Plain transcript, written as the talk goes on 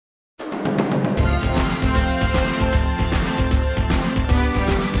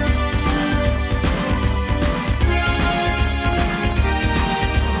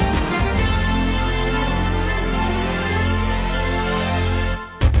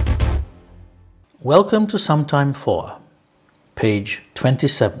Welcome to Sometime 4, page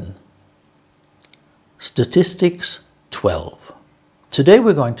 27, Statistics 12. Today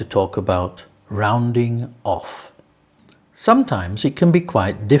we're going to talk about rounding off. Sometimes it can be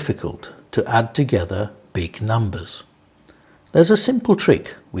quite difficult to add together big numbers. There's a simple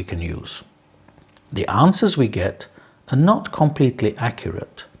trick we can use. The answers we get are not completely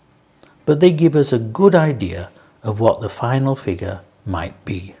accurate, but they give us a good idea of what the final figure might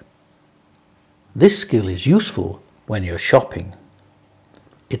be. This skill is useful when you're shopping.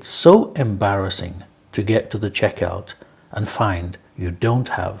 It's so embarrassing to get to the checkout and find you don't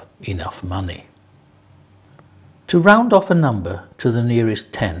have enough money. To round off a number to the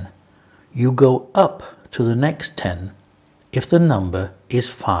nearest 10, you go up to the next 10 if the number is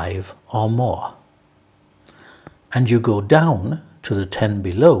 5 or more. And you go down to the 10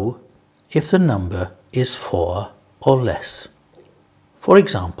 below if the number is 4 or less. For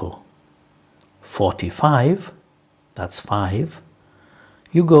example, 45, that's 5,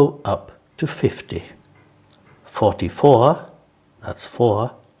 you go up to 50. 44, that's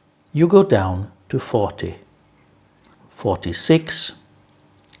 4, you go down to 40. 46,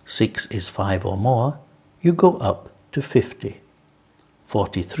 6 is 5 or more, you go up to 50.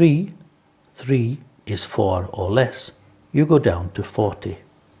 43, 3 is 4 or less, you go down to 40.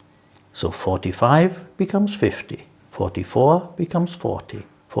 So 45 becomes 50, 44 becomes 40.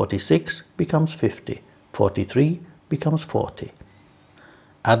 46 becomes 50, 43 becomes 40.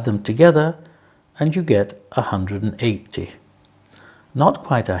 Add them together and you get 180. Not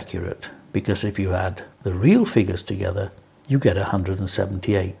quite accurate, because if you add the real figures together, you get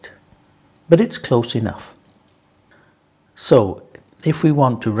 178. But it's close enough. So, if we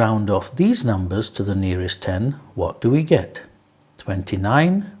want to round off these numbers to the nearest 10, what do we get?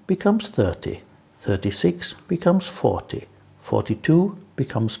 29 becomes 30, 36 becomes 40, 42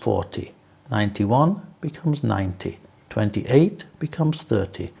 becomes 40, 91 becomes 90, 28 becomes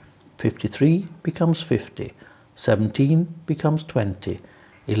 30, 53 becomes 50, 17 becomes 20,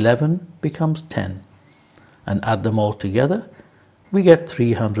 11 becomes 10. And add them all together, we get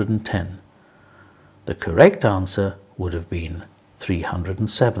 310. The correct answer would have been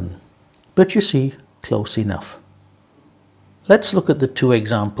 307. But you see, close enough. Let's look at the two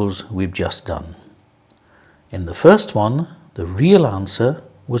examples we've just done. In the first one, the real answer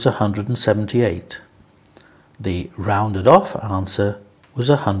was 178. The rounded off answer was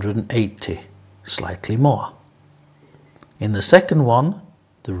 180, slightly more. In the second one,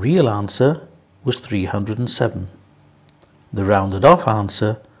 the real answer was 307. The rounded off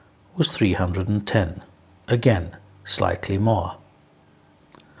answer was 310, again slightly more.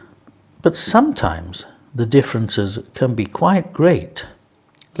 But sometimes the differences can be quite great.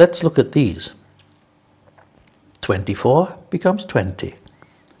 Let's look at these. 24 becomes 20,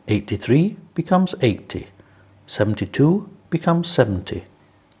 83 becomes 80, 72 becomes 70,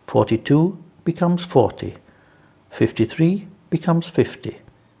 42 becomes 40, 53 becomes 50,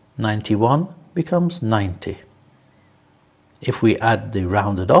 91 becomes 90. If we add the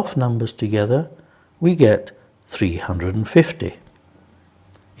rounded off numbers together, we get 350.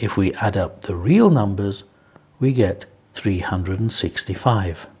 If we add up the real numbers, we get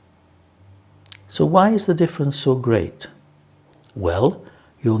 365. So why is the difference so great? Well,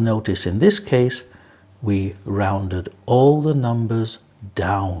 you'll notice in this case we rounded all the numbers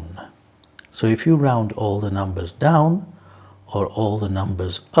down. So if you round all the numbers down or all the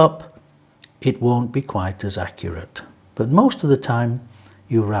numbers up, it won't be quite as accurate. But most of the time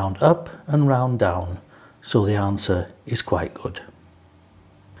you round up and round down, so the answer is quite good.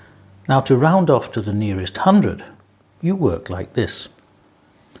 Now to round off to the nearest 100, you work like this.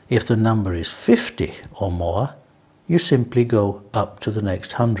 If the number is 50 or more, you simply go up to the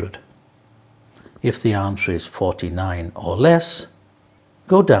next 100. If the answer is 49 or less,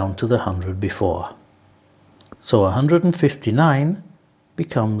 go down to the 100 before. So 159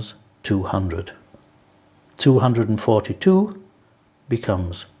 becomes 200. 242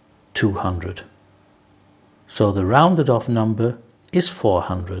 becomes 200. So the rounded off number is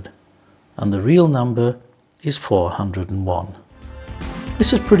 400 and the real number is 401.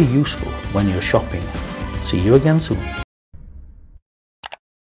 This is pretty useful when you're shopping. See you again soon.